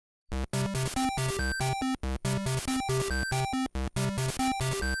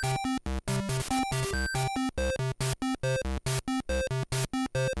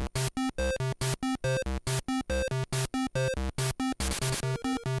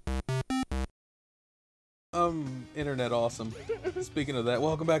Internet awesome. Speaking of that,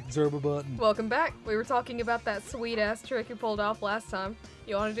 welcome back to Turbo Button. Welcome back. We were talking about that sweet-ass trick you pulled off last time.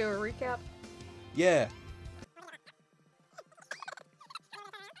 You want to do a recap? Yeah.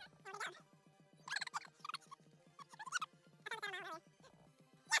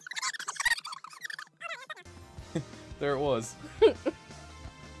 There it was.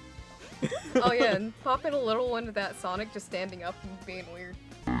 Oh yeah, and pop in a little one to that Sonic just standing up and being weird.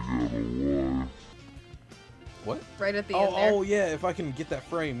 What? Right at the end there. Oh yeah, if I can get that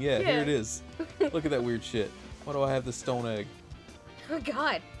frame, yeah, here it is. Look at that weird shit. Why do I have this stone egg? Oh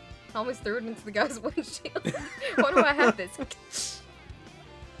god. I almost threw it into the guy's windshield. Why do I have this?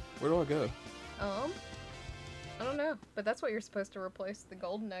 Where do I go? I don't know, but that's what you're supposed to replace the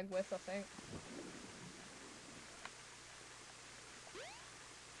golden egg with, I think.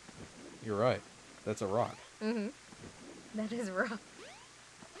 You're right. That's a rock. Mm-hmm. That is rough.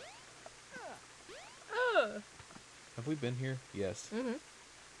 Have we been here? Yes. Mm-hmm.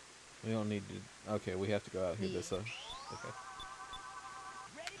 We don't need to... Okay, we have to go out here this Okay.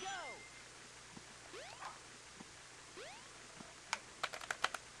 Ready,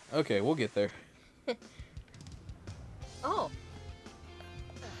 go. Okay, we'll get there. Oh.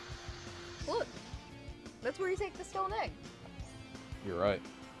 Look. That's where you take the stone egg. You're right.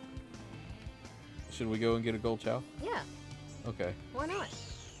 Should we go and get a gold chow? Yeah. Okay. Why not?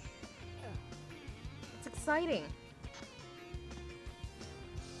 It's exciting.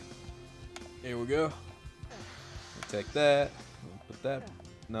 Here we go. We'll take that. We'll put that...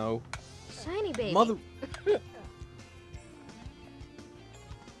 No. Shiny baby. Mother...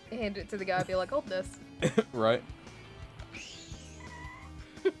 Hand it to the guy and be like, hold this. Right.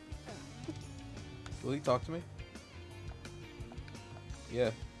 Will he talk to me?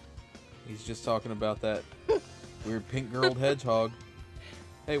 Yeah. He's just talking about that weird pink-girled hedgehog.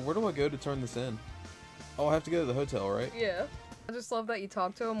 Hey, where do I go to turn this in? Oh, I have to go to the hotel, right? Yeah. I just love that you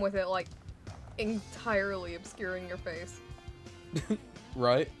talk to him with it, like, entirely obscuring your face.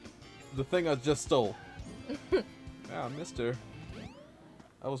 Right? The thing I just stole. Ah, mister.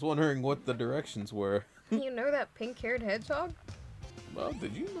 I was wondering what the directions were. You know that pink-haired hedgehog? Well,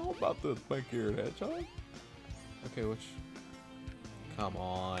 did you know about the pink-haired hedgehog? Okay, which... Come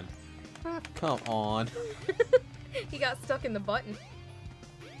on. Come on. He got stuck in the button.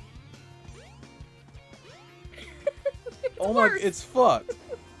 Oh my, it's fucked.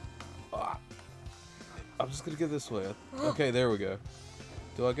 Ah. I'm just gonna get this way. Okay, there we go.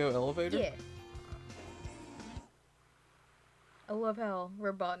 Do I go elevator? Yeah. I love how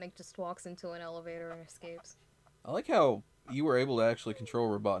Robotnik just walks into an elevator and escapes. I like how you were able to actually control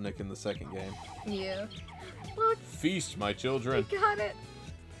Robotnik in the second game. Yeah. Look, Feast, my children. you got it.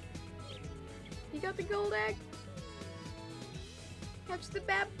 You got the gold egg. Catch the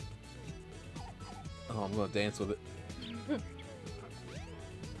bab. Oh, I'm gonna dance with it.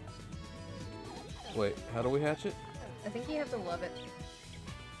 Wait, how do we hatch it? I think you have to love it.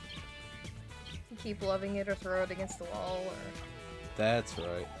 You keep loving it or throw it against the wall or... That's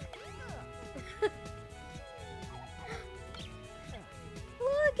right. Look,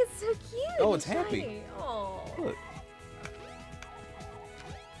 it's so cute. Oh, it's shiny. happy. Oh. Look.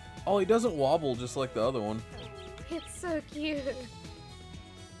 Oh, he doesn't wobble just like the other one. It's so cute.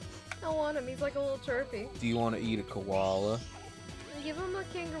 I want him. He's like a little trophy. Do you want to eat a koala? Give him a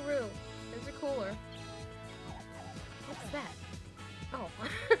kangaroo. Those are cooler. What's that? Oh.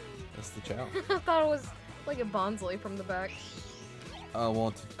 That's the chow. I thought it was like a Bonsley from the back. I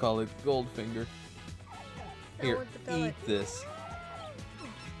want to call it Goldfinger. I Here, want the pellet. eat this.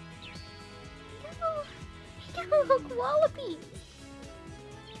 Look, wallaby.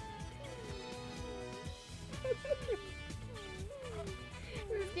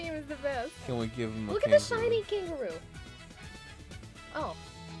 This game is the best. Can we give him a Look at the kangaroo? shiny kangaroo. Oh,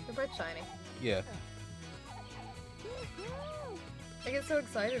 the bread's shiny. Yeah. I get so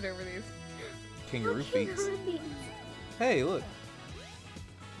excited over these. Kangaroo feet. Kangaroo feet. Hey, look.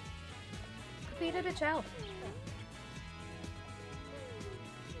 Feed it a chow.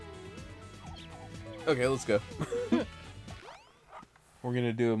 Okay, let's go. We're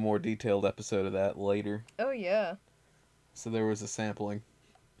gonna do a more detailed episode of that later. Oh yeah. So there was a sampling.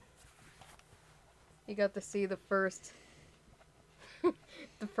 You got to see the first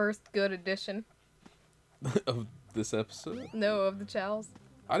the first good edition. Of this episode? No, of the chows.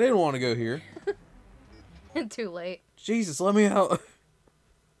 I didn't want to go here. Too late. Jesus, let me out.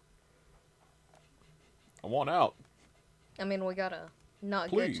 I want out. I mean, we got a not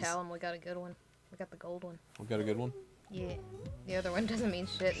Please. good chow and we got a good one. We got the gold one. We got a good one? Yeah. The other one doesn't mean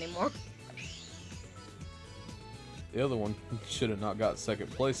shit anymore. The other one should have not got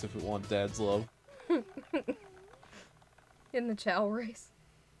second place if it won Dad's love. In the chow race.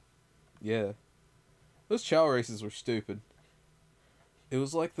 Yeah. Those chow races were stupid. It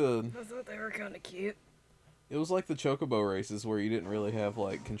was like the... I thought they were kind of cute. It was like the chocobo races where you didn't really have,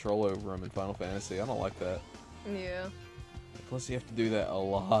 like, control over them in Final Fantasy. I don't like that. Yeah. Plus you have to do that a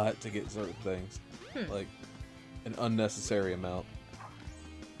lot to get certain things. Like, an unnecessary amount.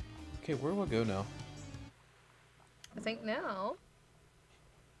 Okay, where do I go now? I think now...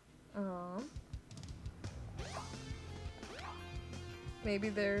 maybe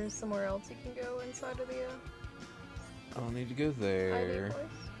there's somewhere else you can go inside of the, I don't need to go ID there. place.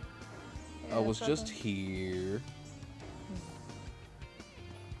 I was just here.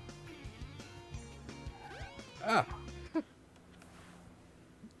 Ah! The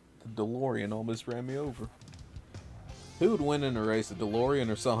DeLorean almost ran me over. Who would win in a race, a DeLorean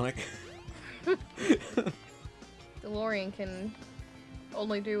or Sonic? DeLorean can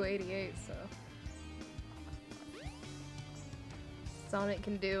only do 88, so... Sonic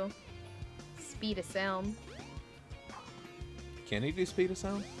can do speed of sound. Can he do speed of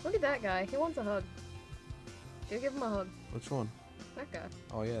sound? Look at that guy. He wants a hug. Go give him a hug. Which one? That guy.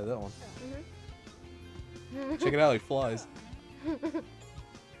 Oh yeah, that one. Mm-hmm. Check it out, he flies.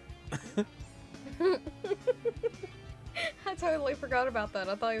 I totally forgot about that.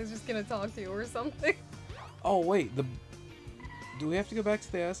 I thought he was just gonna talk to you or something. Oh wait, do we have to go back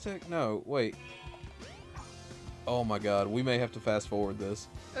to the Aztec? No, wait. Oh my god, we may have to fast forward this.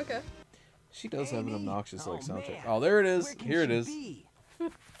 Okay. She does have an obnoxious like soundtrack. Man. Oh, there it is. Where can Here it she is. be?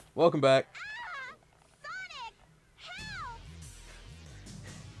 Welcome back. Sonic!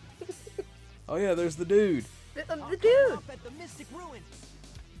 Help! Oh yeah, there's the dude. The I'll dude! come up at the Mystic Ruin.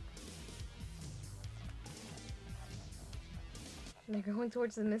 They're going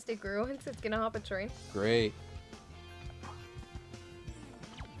towards the Mystic Ruins. It's gonna hop a train. Great.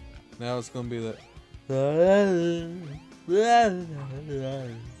 Now it's gonna be that.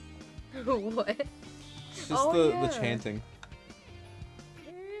 What? It's just Oh, the yeah. chanting.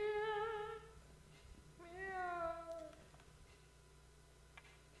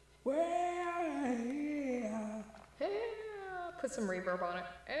 Put some reverb on it.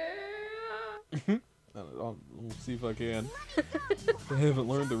 I'll see if I can. I haven't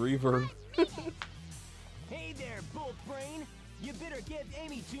learned the reverb. Hey there, Bolt Brain. You better give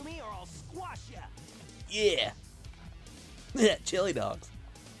Amy to me or I'll squash ya. Yeah. Yeah, chili dogs.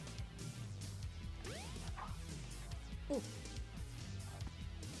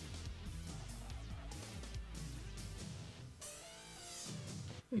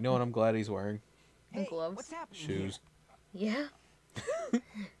 You know what I'm glad he's wearing? And gloves. What's happening Shoes. Yeah.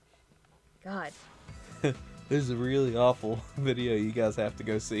 God. There's a really awful video you guys have to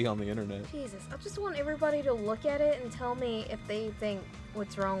go see on the internet. Jesus. I just want everybody to look at it and tell me if they think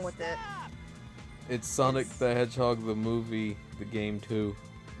what's wrong with it. Stop! It's Sonic the Hedgehog, the movie, the game 2.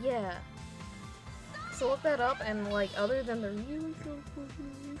 Yeah. So look that up and like other than the really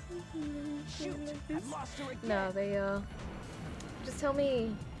Shoot, I've lost her again. No, they just tell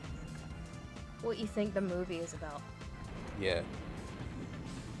me what you think the movie is about. Yeah.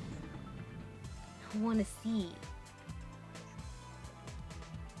 I want to see.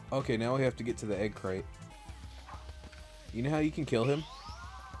 Okay, now we have to get to the egg crate. You know how you can kill him?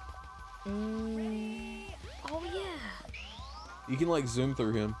 Oh yeah. You can like zoom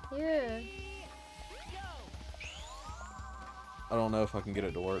through him. Yeah. I don't know if I can get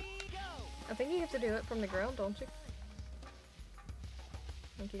it to work. I think you have to do it from the ground, don't you?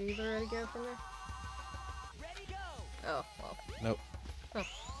 Think you're either ready to go from there? Ready, go. Oh, well. Nope. Oh.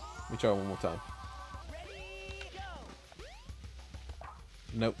 Let me try one more time. Ready, go.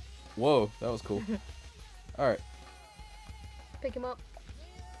 Nope. Whoa, that was cool. Alright. Pick him up.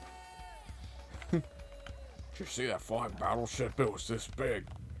 Did you see that flying battleship? It was this big.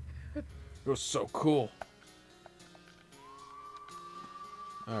 It was so cool.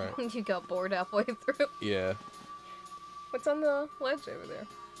 Alright. You got bored halfway through. Yeah. What's on the ledge over there?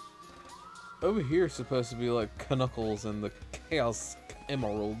 Over here is supposed to be like Knuckles and the Chaos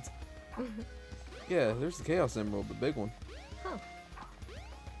Emeralds. Yeah, there's the Chaos Emerald, the big one. Huh.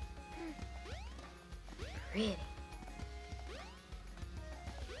 Pretty.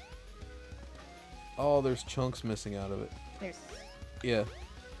 Oh, there's chunks missing out of it. There's... Yeah.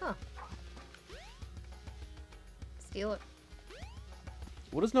 Huh. Steal it.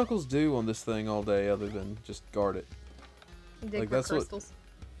 What does Knuckles do on this thing all day other than just guard it? Dig Like, for that's what- crystals.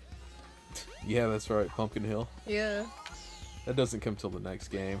 Yeah, that's right, Pumpkin Hill. Yeah. That doesn't come till the next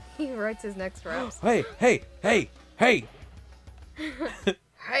game. He writes his next raps. Hey, hey, hey, hey,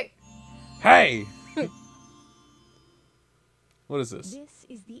 Hey! hey! What is this? This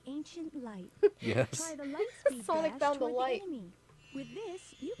is the ancient light. Yes. Try the light speed Sonic dash found the toward light. enemy. With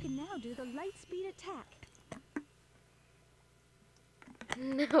this, you can now do the light speed attack.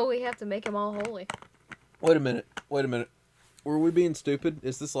 No, we have to make them all holy. Wait a minute. Wait a minute. Were we being stupid?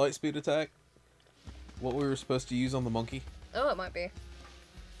 Is this light speed attack what we were supposed to use on the monkey? Oh, it might be.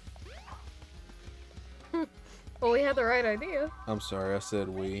 Well, we had the right idea. I'm sorry, I said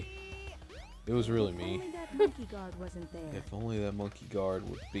we. It was really If me. only that monkey guard wasn't there. If only that monkey guard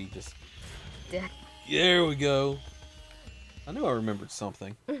would be just... Yeah. There we go. I knew I remembered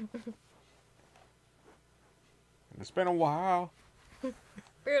something. It's been a while.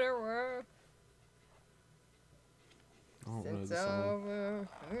 Better work. I don't know It's the song. over.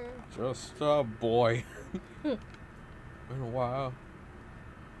 Just a boy. Been a while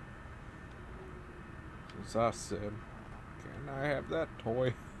since I said, "Can I have that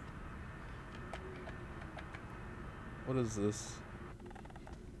toy?" What is this?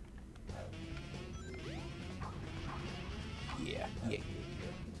 Yeah.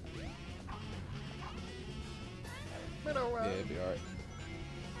 Better work. Yeah, it'd be alright.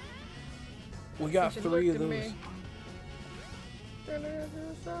 We got You should 3 look of at those. me. Turn around to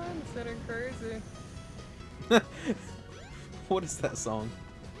the side instead of crazy. What is that song?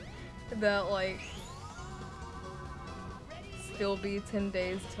 That, like, still be 10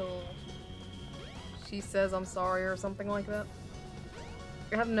 days till she says I'm sorry or something like that.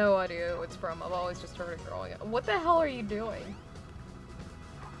 I have no idea who it's from. I've always just heard it growing up. What the hell are you doing?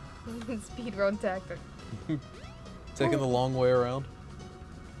 Speedrun tactic. Taking the long way around.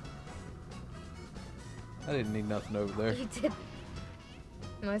 I didn't need nothing over there. You did.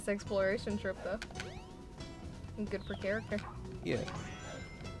 Nice exploration trip, though. And good for character. Yeah.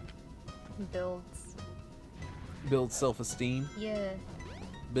 Builds. Builds self-esteem. Yeah.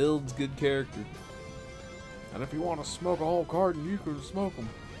 Builds good character. And if you want to smoke a whole carton, you can smoke them.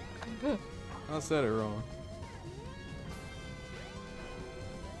 I said it wrong.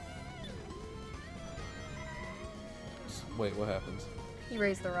 Wait, what happens? You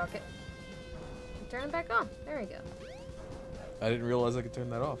raise the rocket. Turn it back on. There we go. I didn't realize I could turn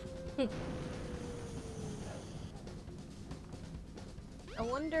that off. I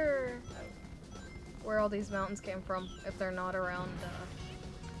wonder where all these mountains came from, if they're not around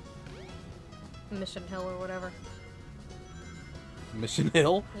Mission Hill or whatever. Mission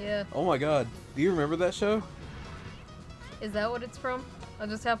Hill? Yeah. Oh my god. Do you remember that show? Is that what it's from? I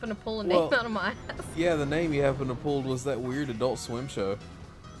just happened to pull a Well, name out of my ass. Yeah, the name you happened to pull was that weird Adult Swim show.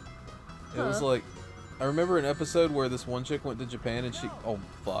 It was Huh. like... I remember an episode where this one chick went to Japan and she... Oh,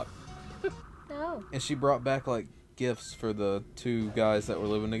 fuck. No. And she brought back, like, gifts for the 2 guys that were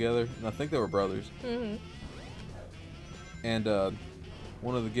living together. And I think they were brothers. Mm-hmm. And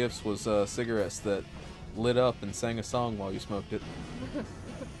one of the gifts was cigarettes that lit up and sang a song while you smoked it.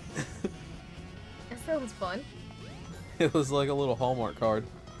 That sounds fun. It was like a little Hallmark card.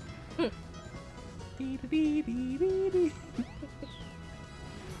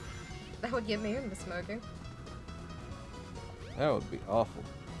 That would get me into smoking. That would be awful.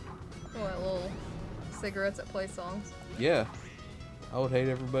 What, little cigarettes that play songs? Yeah. I would hate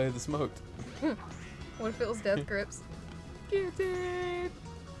everybody that smoked. What if it was Death Grips? Get it!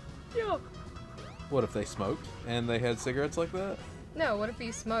 Yeah. What if they smoked and they had cigarettes like that? No, what if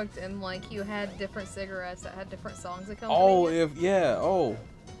you smoked and, like, you had different cigarettes that had different songs that come Oh, oh.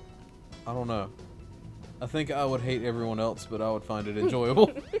 I don't know. I think I would hate everyone else, but I would find it enjoyable.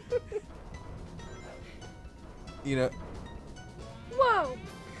 You know, Whoa!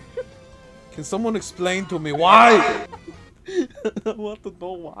 can someone explain to me why? I want to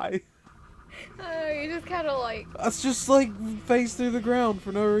know why. You just kind of like, That's just like face through the ground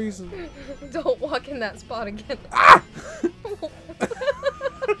for no reason. don't walk in that spot again. Ah! I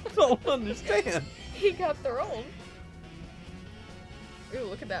don't understand. He got thrown. Ooh,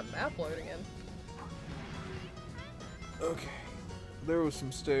 look at that map load again. Okay. There was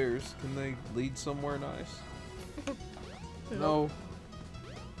some stairs. Can they lead somewhere nice? No.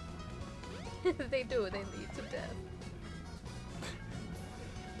 They do, they lead to death.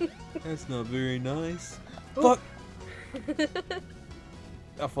 That's not very nice. Fuck!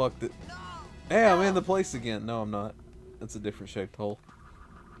 I fucked it. Hey, I'm in the place again. No, I'm not. That's a different shaped hole.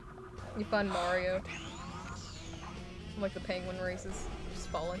 You find Mario. Like the penguin races. Just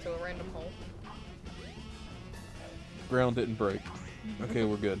fall into a random hole. Ground didn't break. Okay,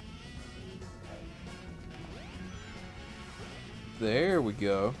 we're good. There we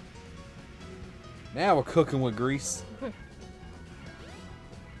go. Now we're cooking with grease.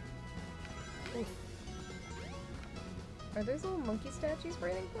 Are those little monkey statues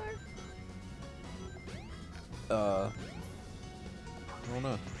breathing fire? I don't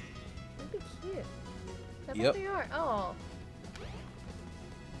know. That'd be cute. I Yep. think they are. Oh,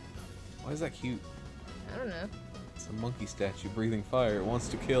 Why is that cute? I don't know. It's a monkey statue breathing fire. It wants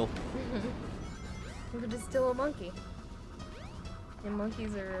to kill. But it's still a monkey. And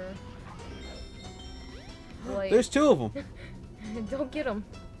monkeys are like. There's two of them. Don't get them.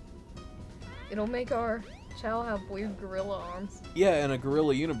 It'll make our Chow have weird gorilla arms. Yeah, and a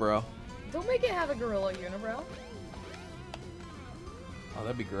gorilla unibrow. Don't make it have a gorilla unibrow. Oh,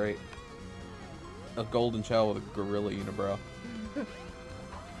 that'd be great. A golden Chow with a gorilla unibrow.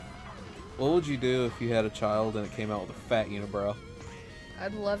 What would you do if you had a child and it came out with a fat unibrow?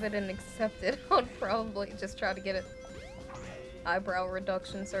 I'd love it and accept it. I'd probably just try to get it eyebrow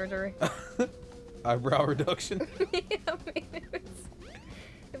reduction surgery. Eyebrow reduction? Yeah, I mean,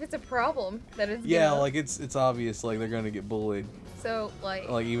 if it's a problem that is Yeah, gonna- like it's obvious like they're gonna get bullied. So like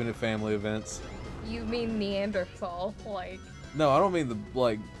Like even at family events. you mean Neanderthal, like No, I don't mean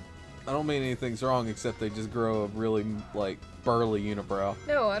I don't mean anything's wrong except they just grow a really like burly unibrow.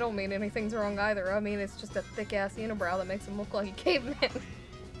 no, I don't mean anything's wrong either. I mean it's just a thick ass unibrow that makes him look like a caveman.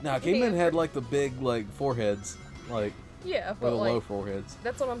 Nah, cavemen had like the big like foreheads, like Yeah, or but the like low foreheads.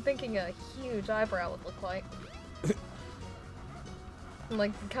 that's what I'm thinking a huge eyebrow would look like.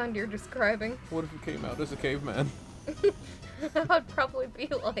 Like the kind you're describing. What if it came out as a caveman? I'd probably be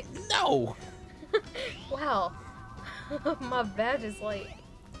like, No. wow, my badge is like,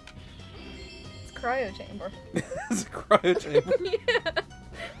 it's cryo chamber. It's a cryo chamber. Yeah.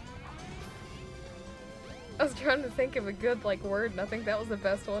 I was trying to think of a good like word, and I think that was the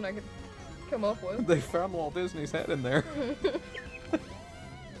best one I could come up with. They found Walt Disney's head in there.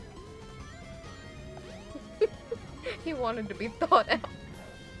 He wanted to be thought out.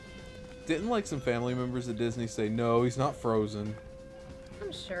 Didn't like some family members at Disney say, no, he's not frozen?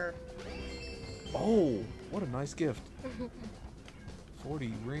 I'm sure. Oh, what a nice gift.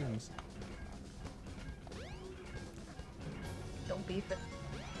 40 rings. Don't beef it.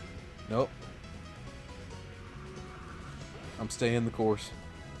 Nope. I'm staying the course.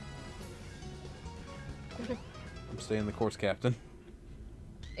 I'm staying the course, Captain.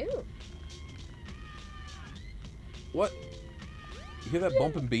 Ew. What? You hear that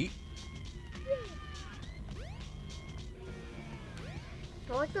bump and beat?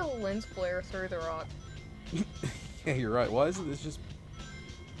 I like the lens flare through the rock. Yeah, you're right. Why isn't this just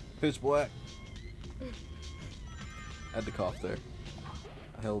pitch black? I had to cough there.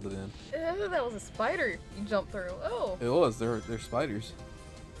 I held it in. That was a spider you jumped through. Oh, It was. They're spiders.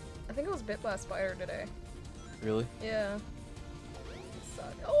 I think I was bit by a spider today. Really? Yeah. It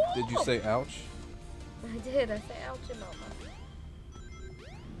sucked. Oh! Did you say ouch? I did. I said, ouch,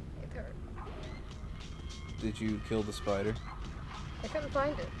 mama. It hurt. Did you kill the spider? I couldn't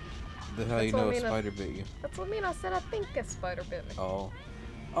find it. That's how you That's what know I a mean, spider bit you. That's what I mean. I said I think a spider bit me. Oh.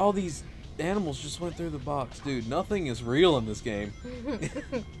 All these animals just went through the box. Dude, nothing is real in this game.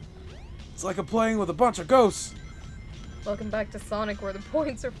 It's like I'm playing with a bunch of ghosts. Welcome back to Sonic, where the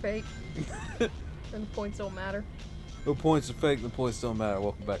points are fake. And the points don't matter. No points are fake, the points don't matter.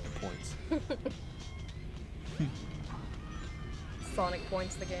 Welcome back to points. Sonic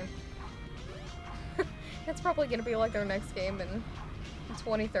points the game. It's probably gonna be like their next game in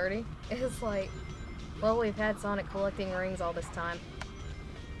 2030. It's like, well, we've had Sonic collecting rings all this time.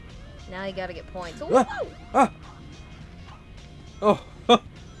 Now you gotta get points. Ah! Ah! Oh!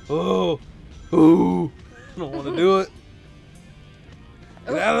 Oh! Oh! I don't want to do it.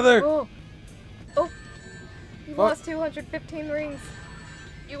 Get out of there! Oh! Oh! You Fuck. lost 215 rings.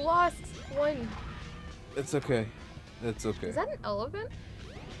 You lost one. It's okay. It's okay. Is that an elephant?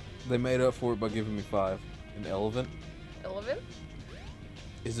 They made up for it by giving me 5. An elephant? Elephant?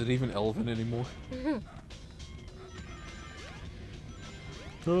 Is it even elephant anymore?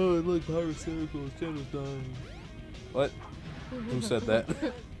 Oh, look, Pyrocynical's channel's dying. What? Who said that?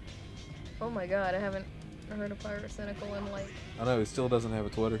 Oh my god, I haven't heard of Pyrocynical in like I know, he still doesn't have a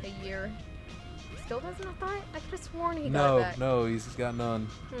Twitter. a year. Still doesn't have that? I could have sworn he got No, it back. no, he's got none.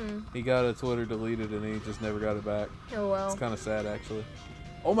 He got a Twitter deleted and he just never got it back. Oh well. It's kind of sad, actually.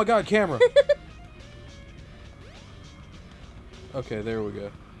 Oh my god, camera! Okay, there we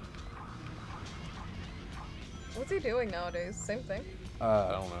go. What's he doing nowadays? Same thing.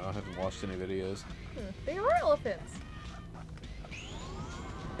 I don't know, I haven't watched any videos. They are elephants.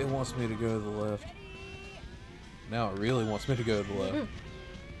 It wants me to go to the left. Now it really wants me to go to the left.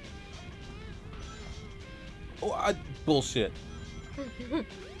 Oh, bullshit.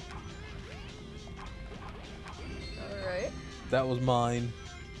 Alright. That was mine.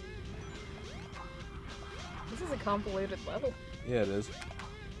 This is a convoluted level. Yeah, it is.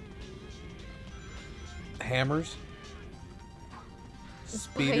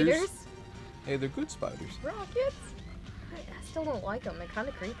 Speeders. Spiders? Hey, they're good spiders. Rockets? I still don't like them. They're kind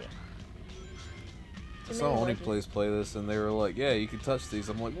of creepy. I Too saw many Only wedgies. Plays play this, and they were like, "Yeah, you can touch these."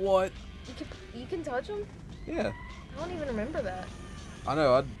 I'm like, "What?" You can touch them? Yeah, I don't even remember that. I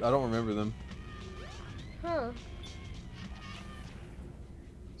know. I don't remember them. Huh.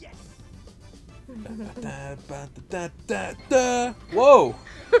 Yes. Whoa!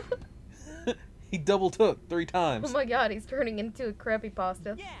 He double took 3 times. Oh my god, he's turning into a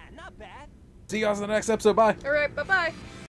creepypasta. Yeah, not bad. See you guys in the next episode. Bye. Alright, bye-bye.